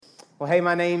Well, hey,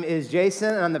 my name is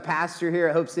Jason, and I'm the pastor here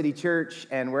at Hope City Church,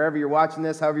 and wherever you're watching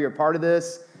this, however you're a part of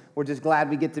this, we're just glad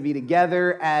we get to be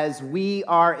together as we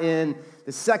are in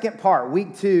the second part,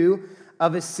 week 2,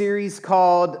 of a series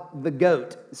called The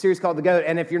GOAT.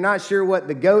 And if you're not sure what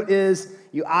the GOAT is,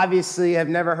 you obviously have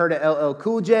never heard of LL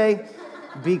Cool J,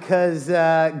 because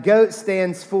GOAT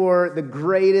stands for the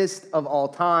greatest of all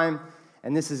time,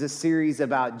 and this is a series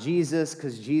about Jesus,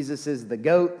 because Jesus is the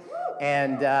GOAT.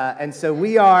 And so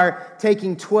we are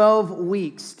taking 12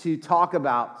 weeks to talk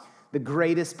about the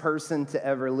greatest person to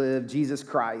ever live, Jesus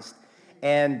Christ.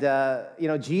 And,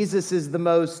 Jesus is the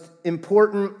most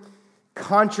important,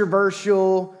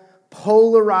 controversial,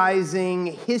 polarizing,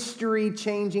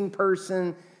 history-changing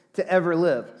person to ever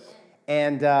live.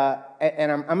 And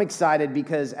I'm excited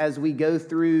because as we go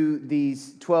through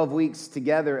these 12 weeks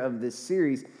together of this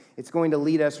series, it's going to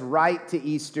lead us right to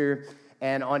Easter.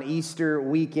 And on Easter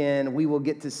weekend, we will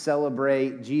get to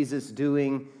celebrate Jesus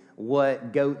doing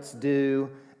what goats do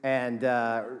and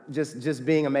just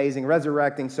being amazing,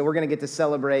 resurrecting. So we're going to get to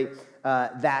celebrate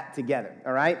that together,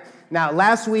 all right? Now,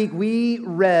 last week we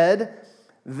read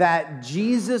that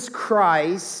Jesus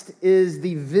Christ is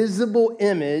the visible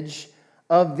image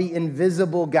of the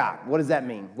invisible God. What does that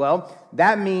mean? Well,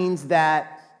 that means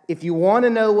that if you want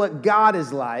to know what God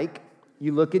is like,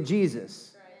 you look at Jesus.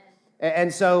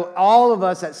 And so all of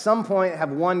us at some point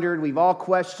have wondered, we've all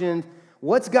questioned,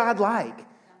 what's God like?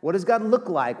 What does God look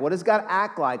like? What does God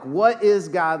act like? What is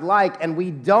God like? And we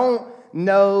don't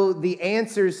know the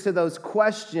answers to those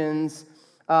questions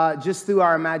just through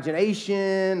our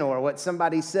imagination or what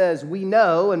somebody says. We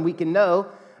know, and we can know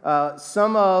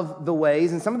some of the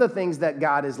ways and some of the things that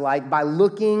God is like by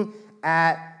looking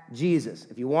at Jesus.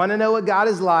 If you want to know what God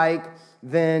is like,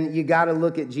 then you got to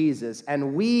look at Jesus.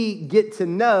 And we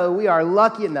are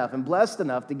lucky enough and blessed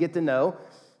enough to get to know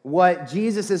what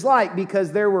Jesus is like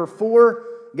because there were 4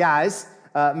 guys,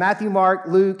 Matthew, Mark,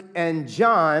 Luke, and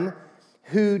John,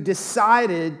 who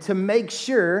decided to make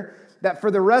sure that for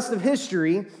the rest of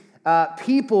history,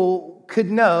 people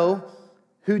could know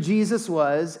who Jesus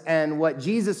was and what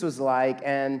Jesus was like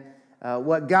and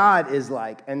what God is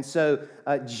like. And so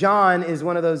John is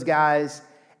one of those guys.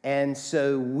 And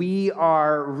so we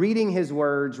are reading his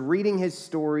words, reading his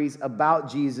stories about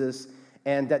Jesus.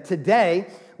 And today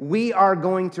we are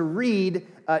going to read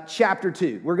chapter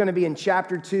 2. We're going to be in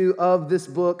chapter 2 of this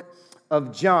book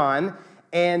of John.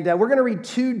 And we're going to read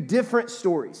 2 different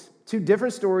stories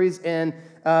in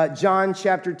John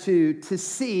chapter 2 to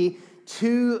see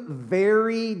 2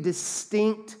 very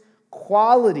distinct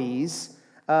qualities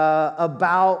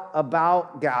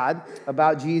about God,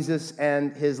 about Jesus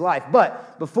and his life.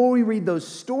 But before we read those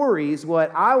stories,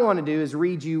 what I want to do is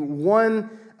read you one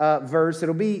verse.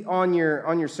 It'll be on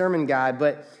your sermon guide,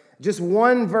 but just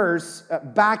one verse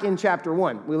back in chapter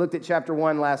 1. We looked at chapter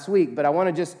 1 last week, but I want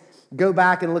to just go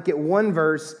back and look at one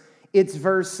verse. It's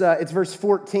verse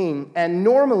 14. And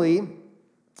normally,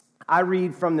 I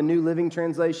read from the New Living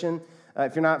Translation.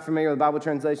 If you're not familiar with Bible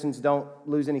translations, don't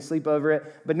lose any sleep over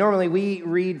it. But normally we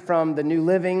read from the New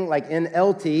Living, like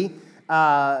NLT,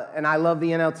 and I love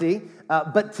the NLT.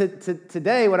 But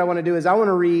today what I want to do is I want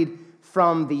to read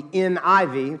from the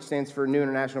NIV, which stands for New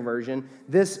International Version,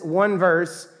 this one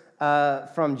verse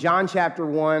from John chapter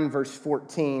 1, verse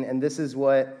 14, and this is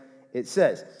what it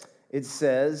says. It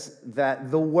says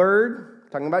that the Word,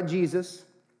 talking about Jesus,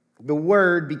 the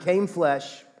Word became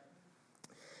flesh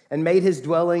and made his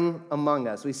dwelling among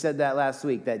us. We said that last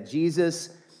week, that Jesus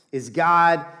is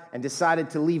God and decided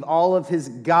to leave all of his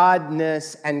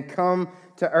godness and come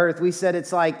to earth. We said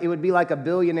it would be like a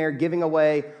billionaire giving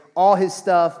away all his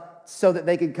stuff so that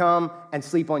they could come and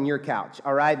sleep on your couch,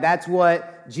 all right? That's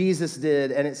what Jesus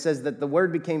did, and it says that the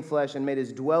Word became flesh and made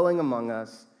his dwelling among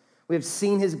us. We have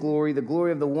seen his glory, the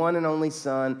glory of the one and only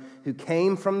Son, who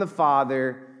came from the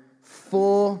Father,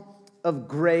 full of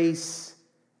grace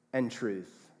and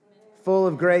truth. Full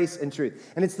of grace and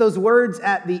truth. And it's those words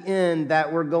at the end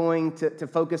that we're going to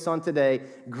focus on today.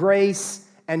 Grace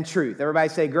and truth. Everybody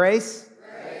say grace.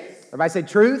 Grace. Everybody say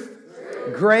truth.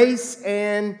 Truth. Grace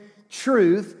and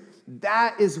truth.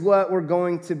 That is what we're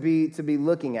going to be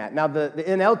looking at. Now, the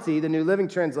NLT, the New Living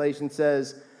Translation,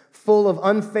 says, full of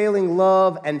unfailing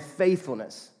love and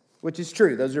faithfulness, which is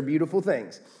true. Those are beautiful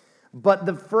things. But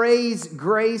the phrase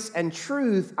grace and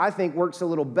truth, I think, works a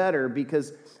little better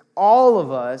because all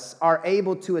of us are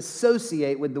able to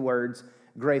associate with the words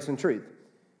grace and truth.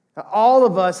 All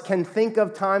of us can think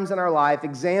of times in our life,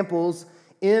 examples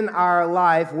in our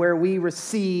life where we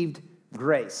received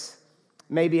grace.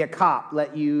 Maybe a cop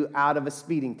let you out of a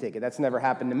speeding ticket. That's never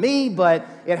happened to me, but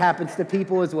it happens to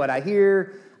people is what I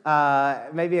hear.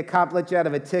 Maybe a cop let you out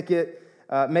of a ticket.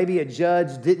 Maybe a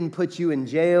judge didn't put you in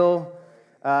jail.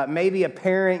 Maybe a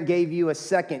parent gave you a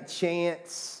second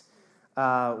chance.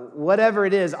 Whatever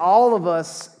it is, all of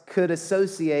us could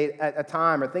associate at a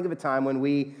time or think of a time when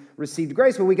we received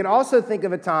grace, but we can also think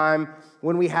of a time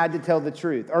when we had to tell the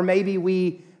truth, or maybe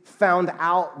we found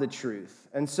out the truth.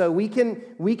 And so we can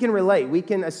relate, we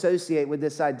can associate with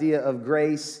this idea of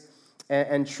grace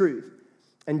and truth.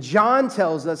 And John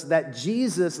tells us that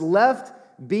Jesus left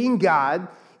being God.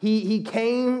 He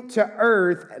came to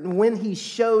earth, and when he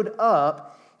showed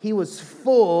up, he was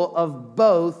full of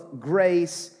both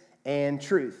grace and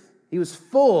truth. He was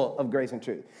full of grace and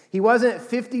truth. He wasn't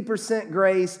 50%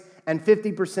 grace and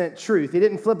 50% truth. He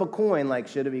didn't flip a coin like,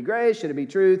 should it be grace, should it be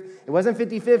truth? It wasn't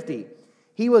 50-50.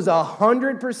 He was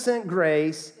 100%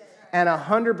 grace and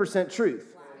 100%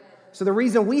 truth. So the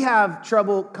reason we have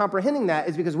trouble comprehending that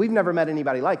is because we've never met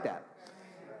anybody like that.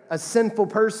 A sinful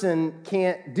person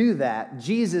can't do that.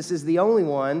 Jesus is the only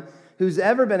one who's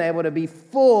ever been able to be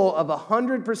full of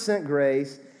 100%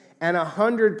 grace and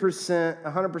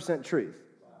 100% truth.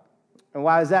 And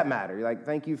why does that matter? You're like,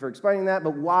 thank you for explaining that,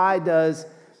 but why does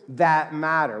that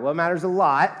matter? Well, it matters a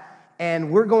lot,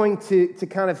 and we're going to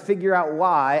kind of figure out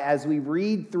why as we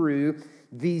read through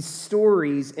these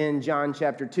stories in John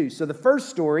chapter 2. So the first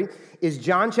story is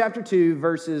John chapter 2,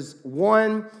 verses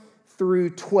 1 through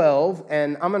 12,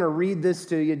 and I'm going to read this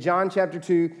to you. John chapter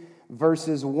 2,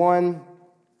 verses 1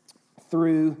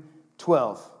 through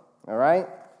 12. All right?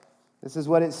 This is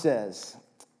what it says.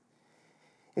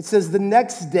 It says, the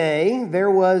next day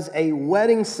there was a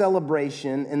wedding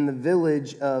celebration in the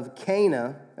village of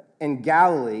Cana in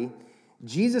Galilee.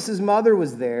 Jesus' mother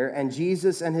was there, and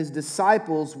Jesus and his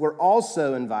disciples were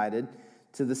also invited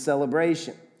to the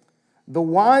celebration. The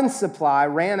wine supply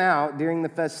ran out during the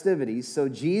festivities, so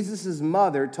Jesus'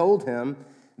 mother told him,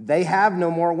 they have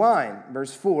no more wine.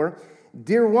 Verse 4,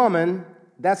 dear woman,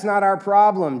 that's not our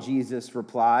problem, Jesus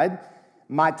replied.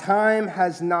 My time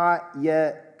has not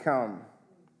yet come.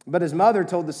 But his mother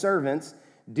told the servants,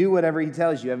 do whatever he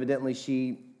tells you. Evidently,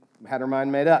 she had her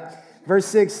mind made up. Verse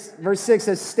 6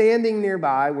 says, standing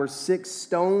nearby were 6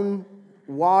 stone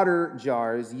water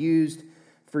jars used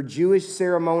for Jewish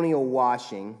ceremonial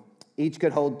washing. Each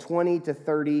could hold 20 to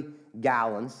 30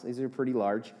 gallons. These are pretty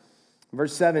large.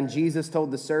 Verse 7, Jesus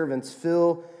told the servants,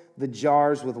 fill the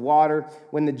jars with water.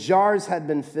 When the jars had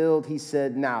been filled, he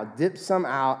said, now dip some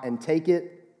out and take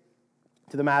it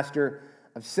to the master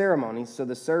of ceremonies. So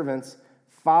the servants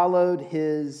followed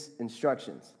his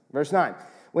instructions. Verse 9,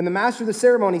 when the master of the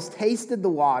ceremonies tasted the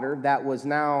water that was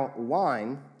now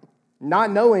wine,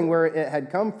 not knowing where it had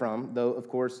come from, though of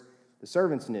course the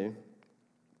servants knew,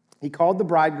 he called the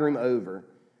bridegroom over.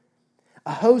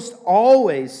 A host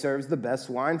always serves the best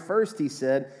wine first, he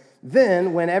said.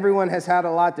 Then, when everyone has had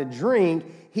a lot to drink,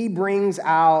 he brings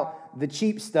out the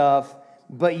cheap stuff,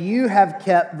 but you have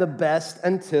kept the best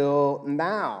until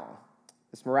now.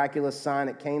 This miraculous sign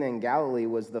at Cana in Galilee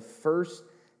was the first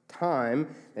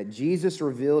time that Jesus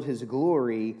revealed his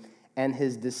glory, and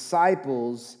his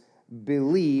disciples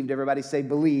believed. Everybody say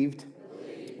believed.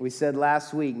 We said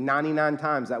last week, 99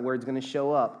 times that word's going to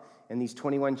show up in these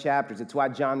 21 chapters. It's why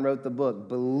John wrote the book,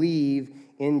 Believe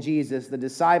in Jesus. The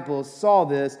disciples saw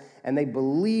this, and they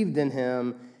believed in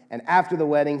him. And after the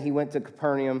wedding, he went to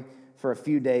Capernaum for a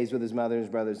few days with his mother, his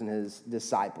brothers, and his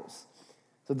disciples.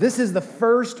 So this is the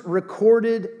first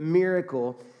recorded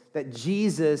miracle that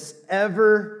Jesus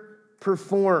ever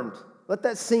performed. Let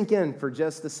that sink in for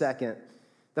just a second.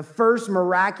 The first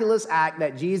miraculous act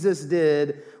that Jesus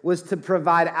did was to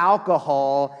provide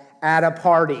alcohol at a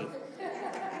party.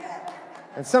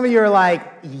 And some of you are like,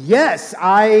 yes,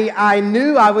 I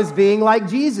knew I was being like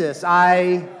Jesus.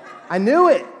 I knew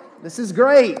it. This is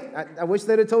great. I wish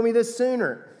they'd have told me this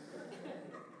sooner.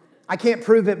 I can't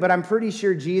prove it, but I'm pretty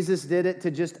sure Jesus did it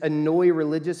to just annoy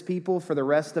religious people for the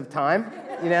rest of time,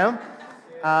 you know?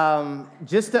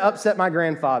 Just to upset my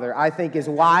grandfather, I think is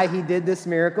why he did this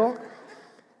miracle.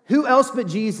 Who else but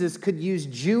Jesus could use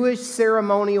Jewish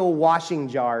ceremonial washing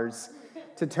jars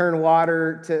to turn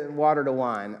water to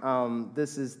wine?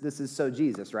 This is so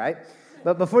Jesus, right?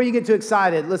 But before you get too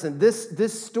excited, listen,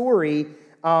 this story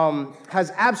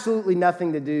has absolutely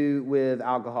nothing to do with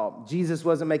alcohol. Jesus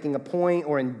wasn't making a point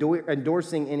or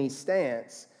endorsing any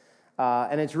stance.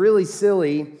 And it's really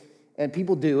silly, and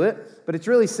people do it, but it's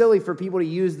really silly for people to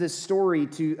use this story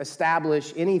to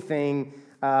establish anything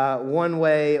one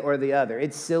way or the other.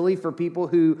 It's silly for people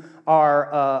who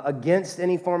are against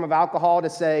any form of alcohol to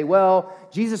say, well,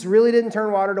 Jesus really didn't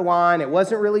turn water to wine. It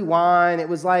wasn't really wine. It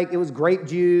was grape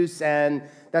juice, and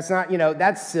that's not,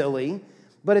 that's silly.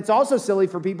 But it's also silly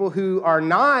for people who are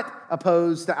not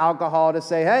opposed to alcohol to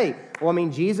say, hey, well, I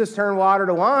mean, Jesus turned water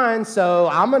to wine, so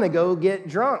I'm going to go get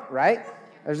drunk, right?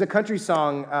 There's a country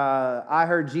song, I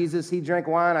heard Jesus, he drank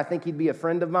wine, I think he'd be a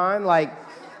friend of mine. Like,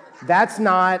 that's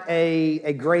not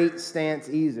a great stance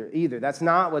either. That's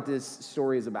not what this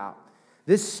story is about.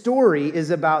 This story is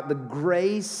about the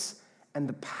grace and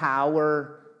the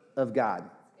power of God.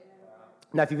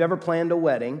 Now, if you've ever planned a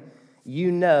wedding,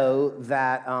 you know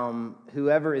that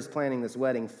whoever is planning this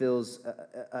wedding feels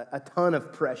a ton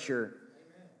of pressure.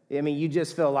 I mean, you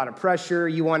just feel a lot of pressure.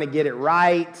 You want to get it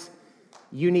right.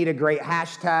 You need a great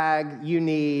hashtag. You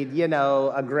need,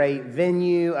 a great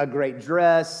venue, a great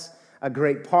dress, a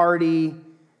great party.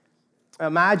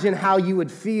 Imagine how you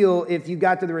would feel if you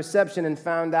got to the reception and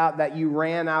found out that you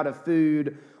ran out of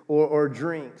food or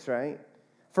drinks, right?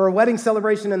 For a wedding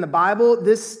celebration in the Bible,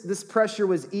 this pressure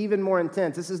was even more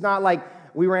intense. This is not like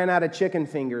we ran out of chicken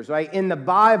fingers, right? In the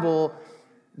Bible,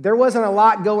 there wasn't a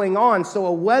lot going on, so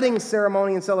a wedding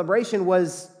ceremony and celebration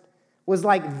was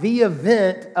like the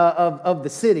event of the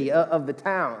city, of the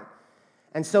town.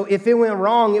 And so if it went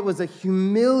wrong, it was a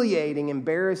humiliating,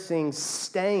 embarrassing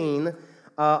stain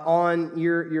on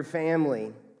your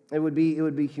family. It would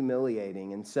be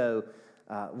humiliating. And so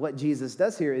what Jesus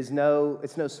does here is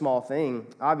it's no small thing,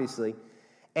 obviously.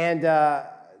 And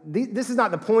this is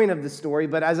not the point of the story,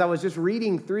 but as I was just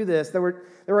reading through this, there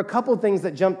were a couple things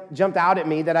that jumped out at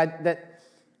me that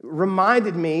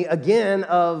reminded me again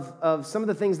of some of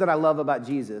the things that I love about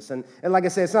Jesus. And like I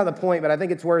said, it's not the point, but I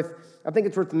think it's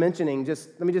worth mentioning.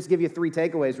 Let me just give you 3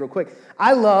 takeaways real quick.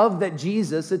 I love that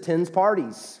Jesus attends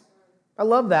parties. I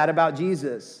love that about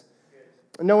Jesus.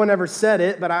 No one ever said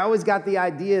it, but I always got the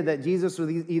idea that Jesus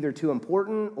was either too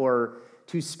important or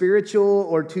too spiritual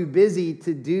or too busy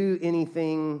to do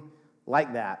anything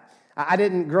like that.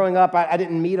 Growing up, I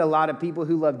didn't meet a lot of people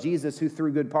who loved Jesus who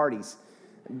threw good parties.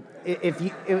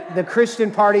 The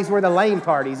Christian parties were the lame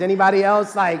parties. Anybody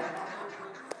else?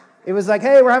 It was like,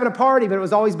 hey, we're having a party, but it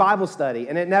was always Bible study,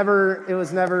 and it never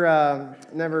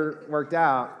worked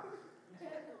out.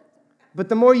 But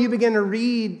the more you begin to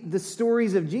read the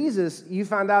stories of Jesus, you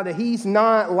find out that he's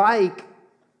not like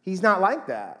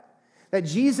that. That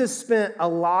Jesus spent a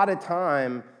lot of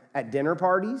time at dinner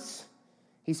parties.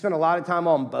 He spent a lot of time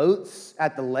on boats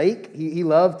at the lake. He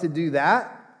loved to do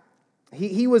that.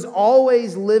 He was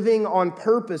always living on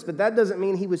purpose, but that doesn't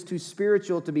mean he was too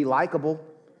spiritual to be likable.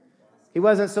 He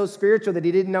wasn't so spiritual that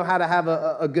he didn't know how to have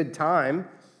a good time.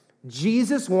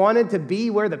 Jesus wanted to be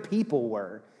where the people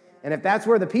were. And if that's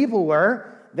where the people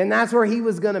were, then that's where he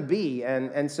was going to be.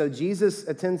 And so Jesus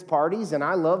attends parties, and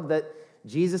I love that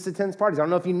Jesus attends parties. I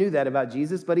don't know if you knew that about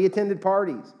Jesus, but he attended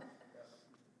parties.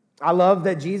 I love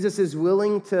that Jesus is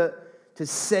willing to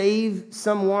save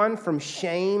someone from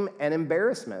shame and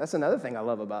embarrassment. That's another thing I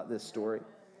love about this story.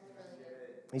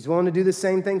 He's willing to do the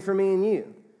same thing for me and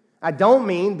you. I don't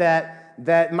mean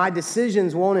that my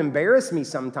decisions won't embarrass me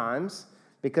sometimes,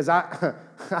 because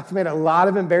I've made a lot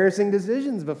of embarrassing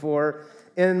decisions before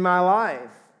in my life.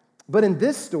 But in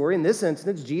this story, in this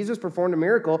instance, Jesus performed a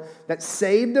miracle that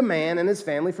saved a man and his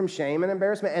family from shame and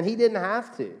embarrassment, and he didn't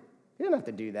have to. He didn't have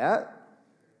to do that.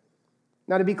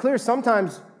 Now, to be clear,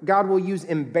 sometimes God will use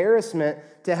embarrassment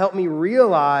to help me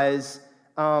realize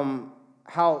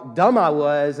how dumb I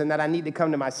was and that I need to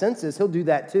come to my senses. He'll do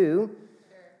that too.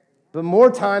 But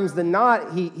more times than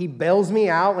not, he bails me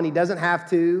out when he doesn't have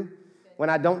to, when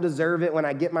I don't deserve it, when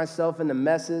I get myself into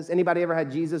messes. Anybody ever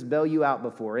had Jesus bail you out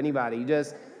before? Anybody? He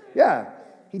does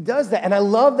that. And I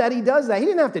love that he does that. He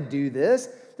didn't have to do this.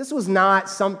 This was not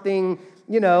something,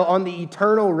 on the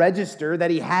eternal register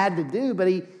that he had to do, but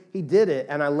he did it.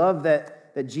 And I love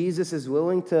that Jesus is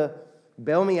willing to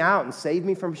bail me out and save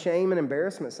me from shame and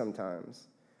embarrassment sometimes.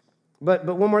 But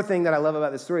one more thing that I love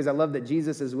about this story is I love that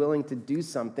Jesus is willing to do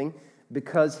something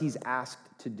because he's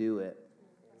asked to do it.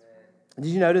 Did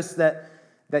you notice that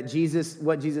what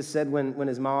Jesus said when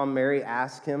his mom Mary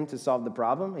asked him to solve the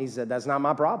problem? He said, "That's not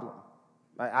my problem."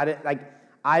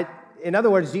 In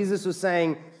other words, Jesus was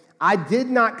saying, I did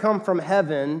not come from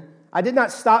heaven. I did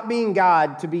not stop being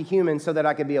God to be human so that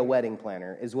I could be a wedding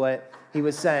planner, is what he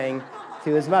was saying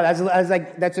to his mom.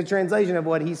 That's a translation of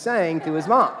what he's saying to his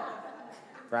mom,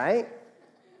 right?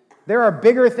 There are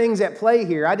bigger things at play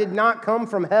here. I did not come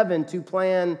from heaven to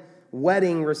plan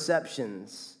wedding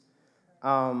receptions.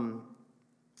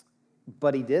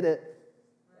 But he did it.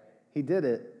 He did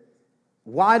it.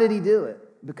 Why did he do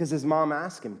it? Because his mom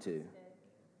asked him to.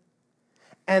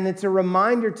 And it's a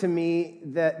reminder to me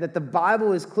that the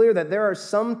Bible is clear that there are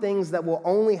some things that will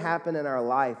only happen in our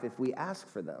life if we ask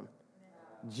for them.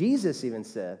 Jesus even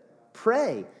said,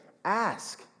 pray,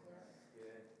 ask.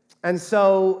 And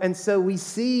so we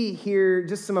see here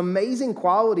just some amazing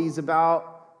qualities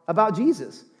about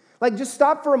Jesus. Like, just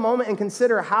stop for a moment and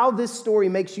consider how this story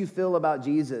makes you feel about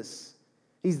Jesus.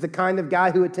 He's the kind of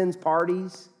guy who attends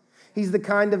parties. He's the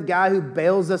kind of guy who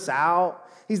bails us out.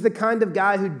 He's the kind of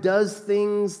guy who does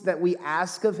things that we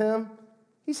ask of him.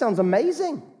 He sounds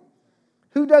amazing.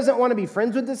 Who doesn't want to be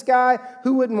friends with this guy?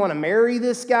 Who wouldn't want to marry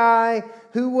this guy?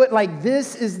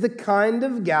 This is the kind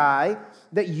of guy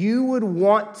that you would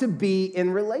want to be in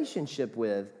relationship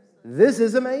with. This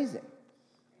is amazing.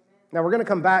 Now, we're going to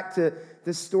come back to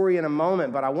this story in a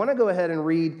moment, but I want to go ahead and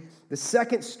read the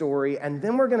second story, and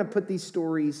then we're going to put these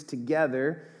stories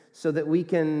together so that we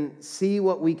can see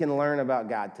what we can learn about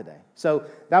God today. So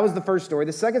that was the first story.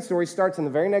 The second story starts in the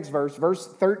very next verse, verse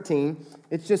 13.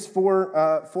 It's just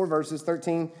four verses,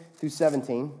 13 through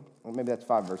 17. Or maybe that's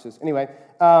 5 verses. Anyway,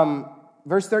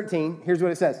 verse 13, here's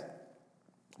what it says.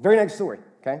 Very next story,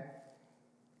 okay?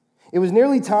 It was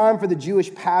nearly time for the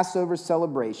Jewish Passover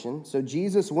celebration, so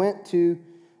Jesus went to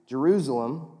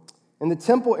Jerusalem. In the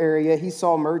temple area, he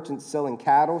saw merchants selling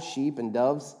cattle, sheep, and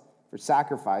doves for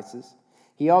sacrifices.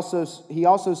 He also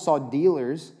saw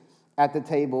dealers at the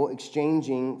table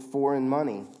exchanging foreign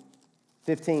money.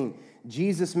 15,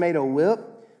 Jesus made a whip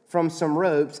from some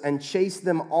ropes and chased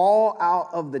them all out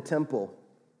of the temple.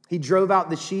 He drove out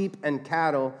the sheep and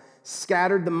cattle,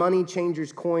 scattered the money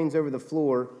changers' coins over the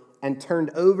floor, and turned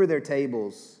over their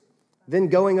tables. Then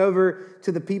going over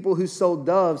to the people who sold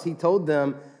doves, he told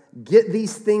them, "Get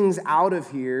these things out of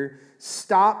here.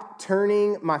 Stop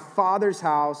turning my Father's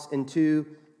house into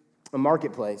a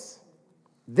marketplace."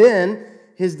 Then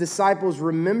his disciples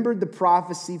remembered the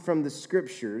prophecy from the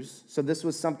scriptures. So this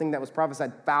was something that was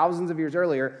prophesied thousands of years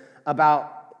earlier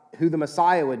about who the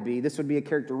Messiah would be. This would be a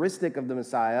characteristic of the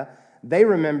Messiah. They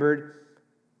remembered,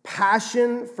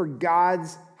 passion for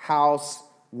God's house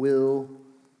will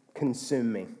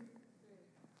consume me.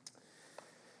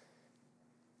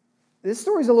 This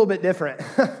story is a little bit different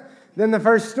than the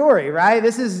first story, right?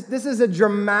 This is a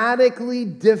dramatically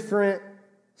different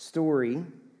story.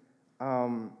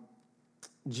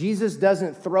 Jesus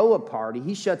doesn't throw a party;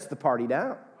 he shuts the party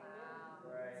down.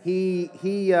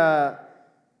 He's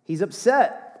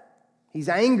upset. He's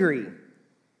angry,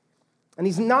 and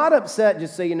he's not upset.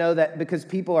 Just so you know that because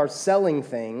people are selling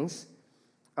things.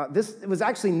 It was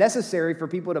actually necessary for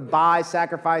people to buy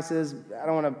sacrifices. I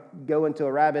don't want to go into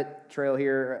a rabbit trail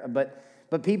here, but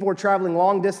people were traveling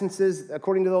long distances.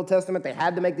 According to the Old Testament, they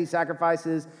had to make these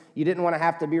sacrifices. You didn't want to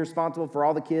have to be responsible for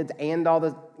all the kids and all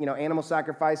the animal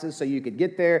sacrifices, so you could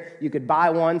get there, you could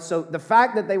buy one. So the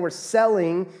fact that they were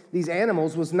selling these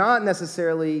animals was not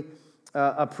necessarily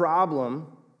a problem,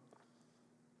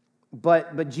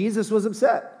 but Jesus was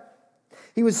upset.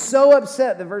 He was so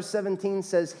upset that verse 17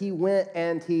 says he went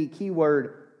and he,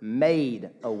 keyword, made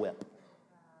a whip.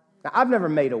 Now, I've never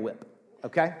made a whip,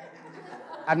 okay?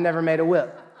 I've never made a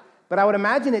whip. But I would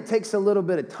imagine it takes a little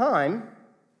bit of time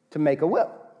to make a whip,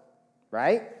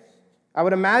 right? I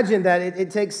would imagine that it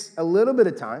takes a little bit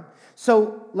of time.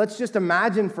 So let's just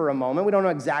imagine for a moment. We don't know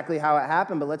exactly how it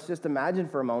happened, but let's just imagine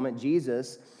for a moment.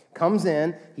 Jesus comes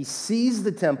in. He sees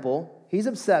the temple. He's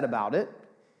upset about it.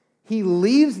 He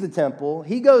leaves the temple.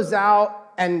 He goes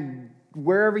out, and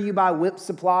wherever you buy whip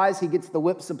supplies, he gets the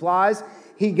whip supplies.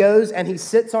 He goes and he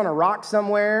sits on a rock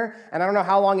somewhere, and I don't know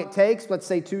how long it takes. Let's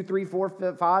say 2, 3,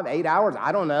 4, 5, 8 hours.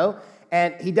 I don't know.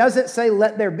 And he doesn't say,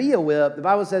 "Let there be a whip." The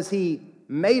Bible says he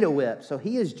made a whip. So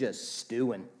he is just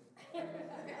stewing.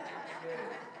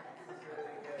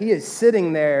 He is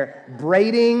sitting there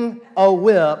braiding a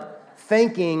whip,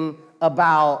 thinking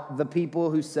about the people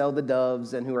who sell the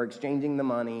doves and who are exchanging the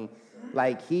money.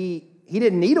 Like he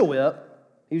didn't need a whip.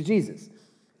 He was Jesus.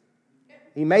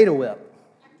 He made a whip.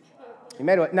 He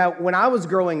made a whip. Now, when I was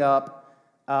growing up,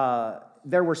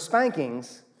 there were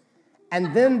spankings,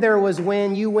 and then there was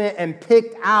when you went and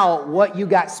picked out what you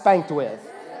got spanked with.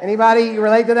 Anybody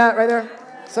relate to that right there?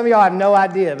 Some of y'all have no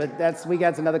idea, but that's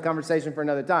another conversation for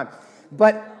another time.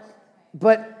 But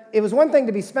it was one thing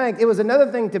to be spanked. It was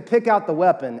another thing to pick out the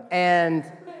weapon. And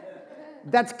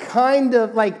that's kind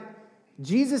of like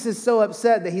Jesus is so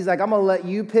upset that he's like, "I'm going to let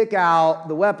you pick out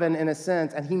the weapon," in a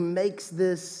sense. And he makes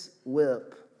this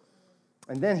whip.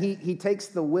 And then he takes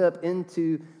the whip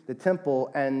into the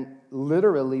temple and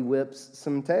literally whips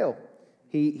some tail.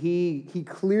 He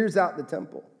clears out the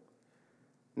temple.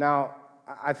 Now,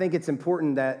 I think it's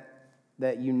important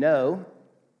that you know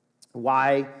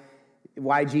why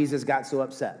Jesus got so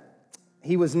upset.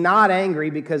 He was not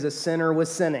angry because a sinner was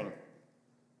sinning.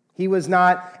 He was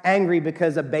not angry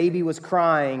because a baby was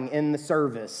crying in the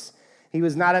service. He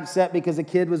was not upset because a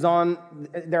kid was on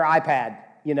their iPad.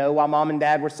 while mom and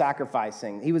dad were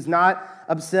sacrificing. He was not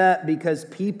upset because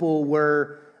people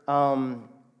were,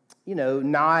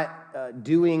 not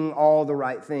doing all the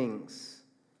right things.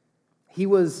 He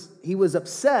was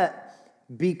upset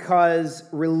because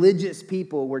religious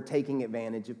people were taking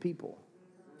advantage of people.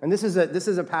 And this is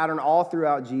a pattern all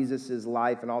throughout Jesus'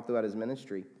 life and all throughout his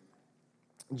ministry.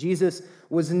 Jesus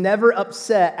was never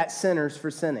upset at sinners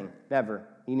for sinning. Never.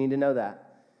 You need to know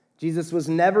that. Jesus was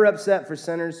never upset for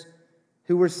sinners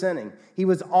who were sinning. He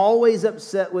was always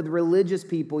upset with religious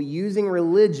people using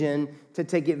religion to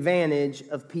take advantage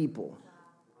of people.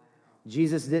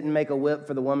 Jesus didn't make a whip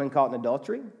for the woman caught in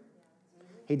adultery.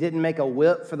 He didn't make a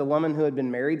whip for the woman who had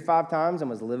been married 5 times and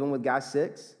was living with guy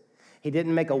 6. He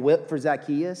didn't make a whip for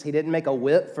Zacchaeus. He didn't make a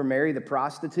whip for Mary the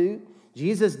prostitute.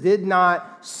 Jesus did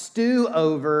not stew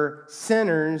over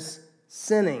sinners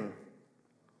sinning.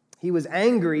 He was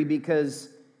angry because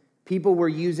people were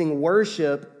using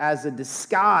worship as a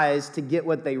disguise to get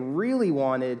what they really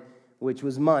wanted, which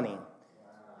was money.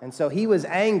 And so he was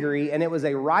angry, and it was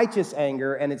a righteous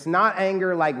anger, and it's not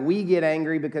anger like we get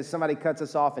angry because somebody cuts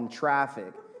us off in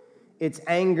traffic. It's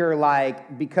anger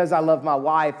like, because I love my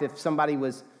wife, if somebody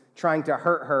was trying to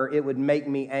hurt her, it would make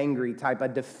me angry type, a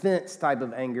defense type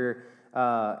of anger.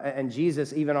 And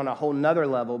Jesus, even on a whole nother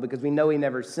level, because we know he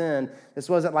never sinned, this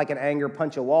wasn't like an anger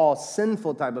punch a wall,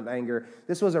 sinful type of anger.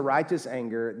 This was a righteous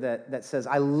anger that says,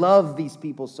 I love these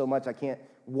people so much I can't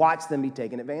watch them be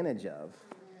taken advantage of.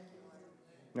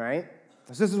 Right?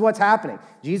 So this is what's happening.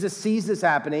 Jesus sees this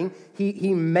happening.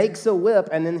 He makes a whip,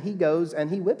 and then he goes and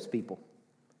he whips people.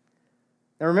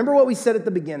 Now remember what we said at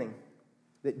the beginning,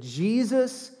 that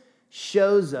Jesus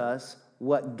shows us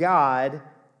what God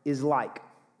is like.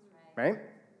 Right?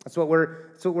 That's what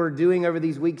we're doing over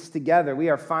these weeks together. We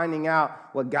are finding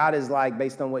out what God is like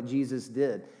based on what Jesus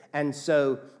did. And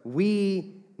so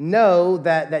we know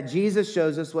that Jesus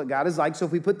shows us what God is like. So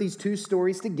if we put these 2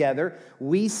 stories together,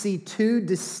 we see 2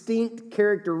 distinct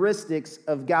characteristics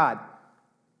of God.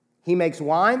 He makes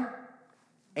wine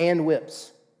and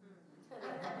whips.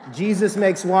 Jesus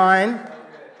makes wine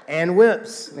and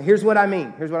whips. Now, here's what I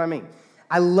mean.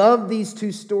 I love these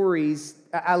 2 stories.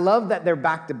 I love that they're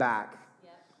back to back.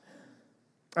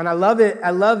 And I love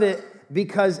it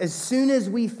because as soon as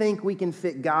we think we can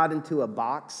fit God into a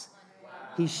box,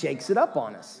 he shakes it up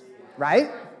on us,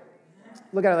 right?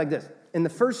 Look at it like this. In the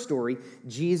first story,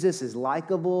 Jesus is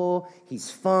likable,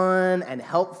 he's fun and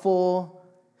helpful.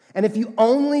 And if you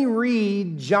only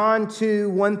read John 2,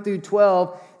 1 through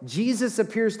 12, Jesus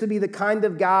appears to be the kind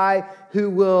of guy who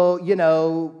will,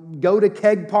 go to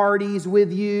keg parties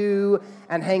with you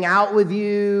and hang out with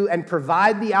you and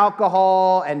provide the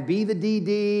alcohol and be the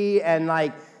DD. And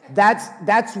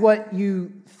that's what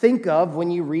you think of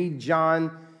when you read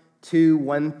John 2,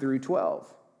 1 through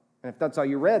 12. And if that's all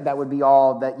you read, that would be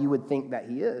all that you would think that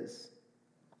he is.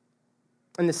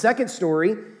 In the second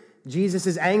story, Jesus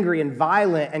is angry and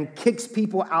violent and kicks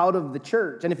people out of the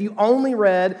church. And if you only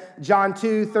read John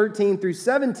 2, 13 through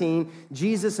 17,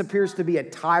 Jesus appears to be a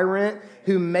tyrant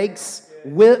who makes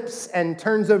whips and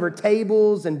turns over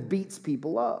tables and beats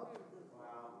people up.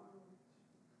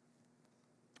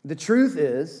 The truth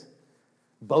is,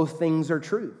 both things are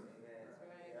true.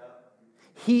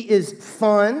 He is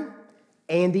fun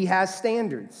and he has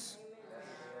standards.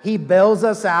 He bails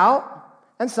us out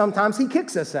and sometimes he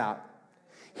kicks us out.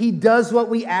 He does what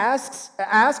we ask,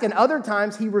 and other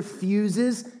times he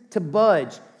refuses to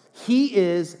budge. He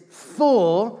is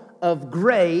full of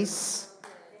grace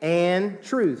and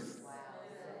truth.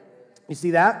 You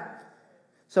see that?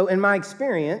 So in my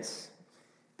experience,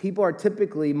 people are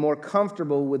typically more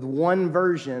comfortable with one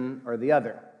version or the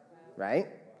other, right?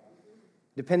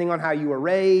 Depending on how you were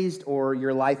raised or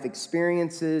your life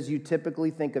experiences, you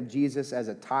typically think of Jesus as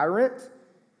a tyrant,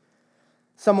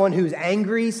 someone who's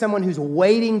angry, someone who's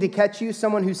waiting to catch you,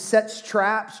 someone who sets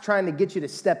traps trying to get you to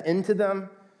step into them,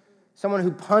 someone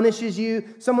who punishes you,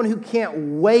 someone who can't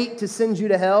wait to send you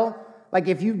to hell. Like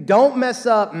if you don't mess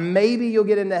up, maybe you'll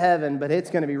get into heaven, but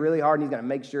it's going to be really hard and he's going to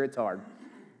make sure it's hard.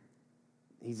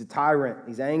 He's a tyrant.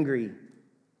 He's angry.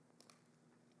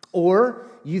 Or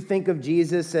you think of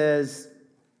Jesus as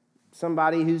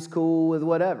somebody who's cool with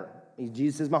whatever.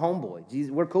 Jesus is my homeboy.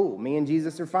 We're cool. Me and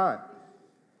Jesus are fine.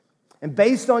 And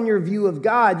based on your view of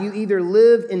God, you either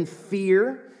live in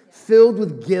fear, filled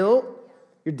with guilt,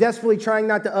 you're desperately trying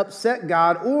not to upset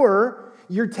God, or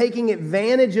you're taking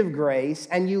advantage of grace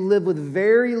and you live with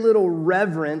very little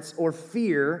reverence or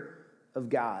fear of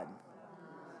God.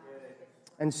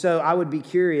 And so I would be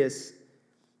curious,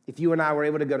 if you and I were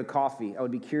able to go to coffee, I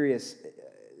would be curious,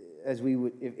 as we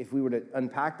would, if we were to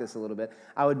unpack this a little bit,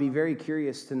 I would be very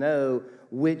curious to know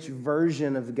which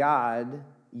version of God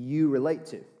you relate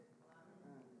to.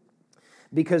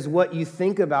 Because what you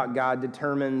think about God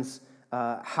determines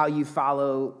how you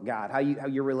follow God, how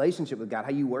your relationship with God,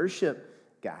 how you worship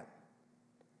God.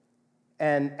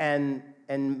 And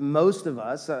most of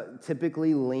us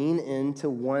typically lean into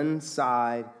one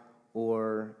side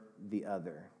or the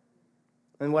other.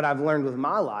 And what I've learned with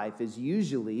my life is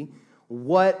usually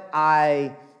what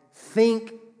I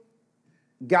think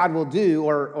God will do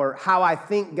or how I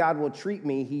think God will treat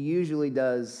me, he usually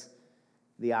does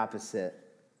the opposite.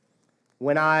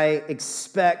 When I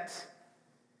expect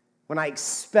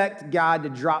God to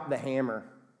drop the hammer,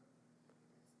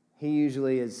 he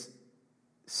usually is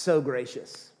so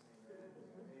gracious,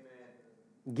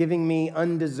 giving me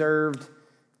undeserved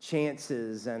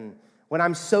chances. And when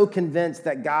I'm so convinced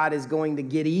that God is going to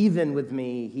get even with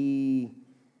me,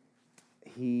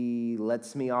 he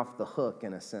lets me off the hook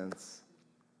in a sense.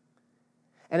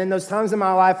 And in those times in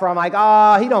my life where I'm like,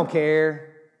 he don't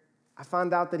care, I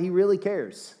find out that he really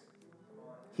cares.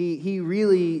 He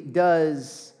really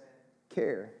does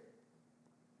care.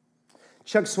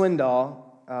 Chuck Swindoll,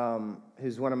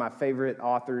 who's one of my favorite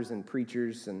authors and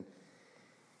preachers, and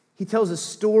he tells a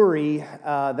story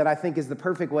that I think is the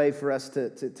perfect way for us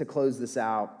to close this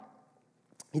out.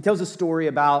 He tells a story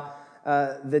about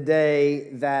the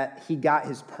day that he got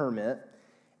his permit,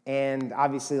 and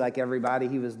obviously, like everybody,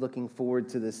 he was looking forward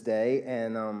to this day.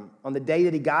 And on the day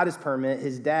that he got his permit,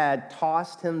 his dad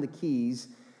tossed him the keys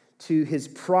to his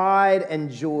pride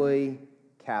and joy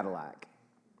Cadillac.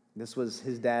 This was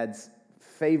his dad's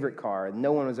favorite car.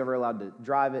 No one was ever allowed to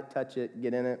drive it, touch it,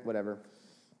 get in it, whatever.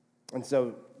 And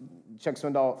so Chuck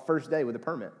Swindoll, first day with a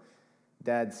permit,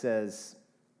 Dad says,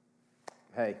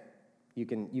 hey, you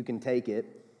can take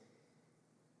it.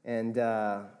 And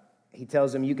he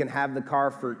tells him, you can have the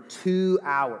car for 2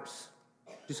 hours.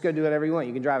 Just go do whatever you want.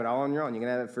 You can drive it all on your own. You can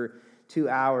have it for 2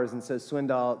 hours. And so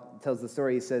Swindoll tells the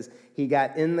story. He says he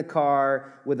got in the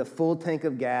car with a full tank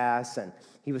of gas, and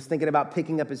he was thinking about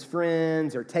picking up his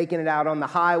friends or taking it out on the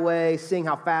highway, seeing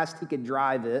how fast he could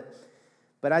drive it.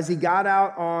 But as he got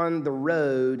out on the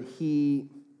road, he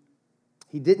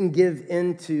didn't give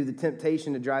in to the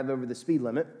temptation to drive over the speed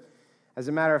limit. As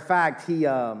a matter of fact, he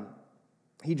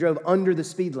drove under the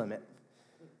speed limit,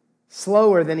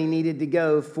 slower than he needed to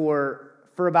go for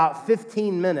about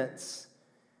 15 minutes.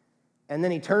 And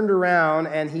then he turned around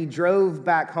and he drove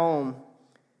back home,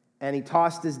 and he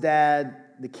tossed his dad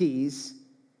the keys,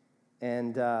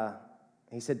 and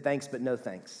he said, thanks, but no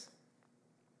thanks.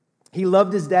 He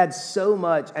loved his dad so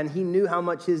much, and he knew how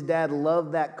much his dad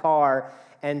loved that car.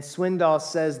 And Swindoll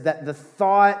says that the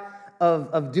thought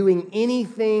of doing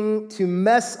anything to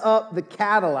mess up the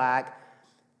Cadillac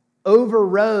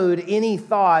overrode any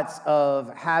thoughts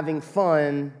of having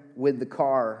fun with the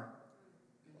car.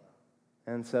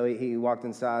 And so he walked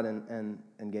inside and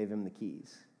gave him the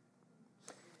keys.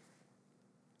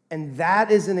 And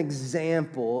that is an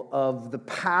example of the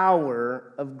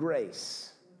power of grace.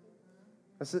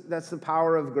 That's the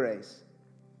power of grace.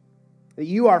 That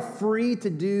you are free to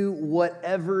do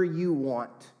whatever you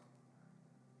want.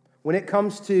 When it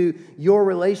comes to your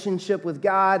relationship with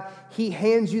God, he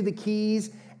hands you the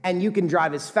keys, and you can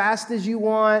drive as fast as you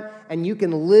want, and you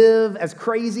can live as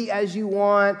crazy as you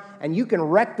want, and you can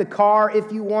wreck the car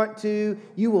if you want to.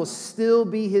 You will still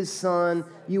be his son.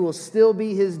 You will still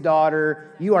be his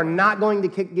daughter. You are not going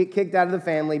to get kicked out of the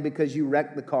family because you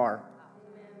wrecked the car.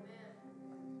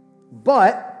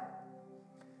 But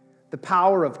the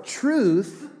power of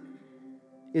truth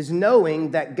is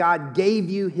knowing that God gave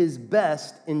you his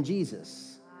best in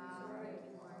Jesus.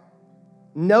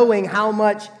 Knowing how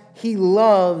much he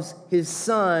loves his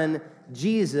son,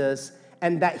 Jesus,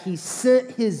 and that he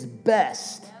sent his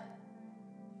best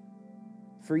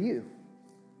for you.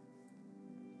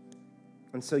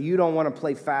 And so you don't want to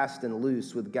play fast and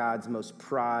loose with God's most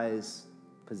prized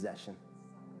possession.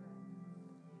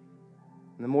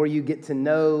 And the more you get to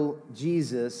know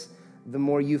Jesus, the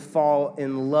more you fall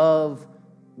in love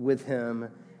with him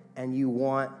and you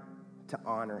want to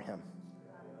honor him.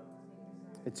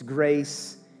 It's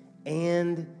grace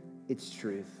and it's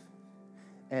truth.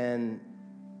 And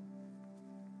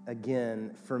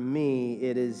again, for me,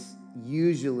 it is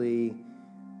usually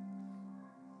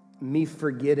me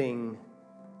forgetting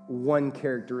one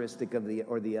characteristic of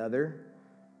the other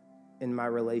in my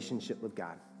relationship with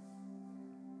God.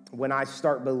 When I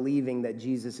start believing that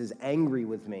Jesus is angry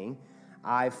with me,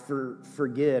 I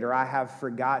forget, or I have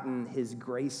forgotten his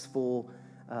graceful,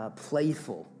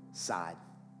 playful side.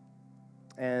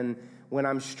 And when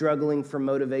I'm struggling for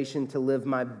motivation to live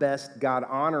my best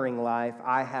God-honoring life,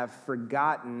 I have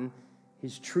forgotten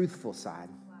his truthful side.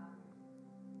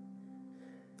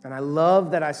 And I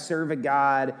love that I serve a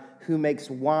God who makes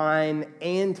wine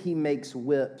and he makes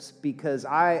whips, because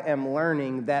I am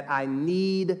learning that I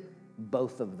need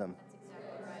both of them.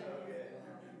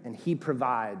 And he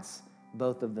provides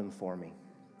both of them for me.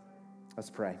 Let's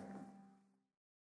pray.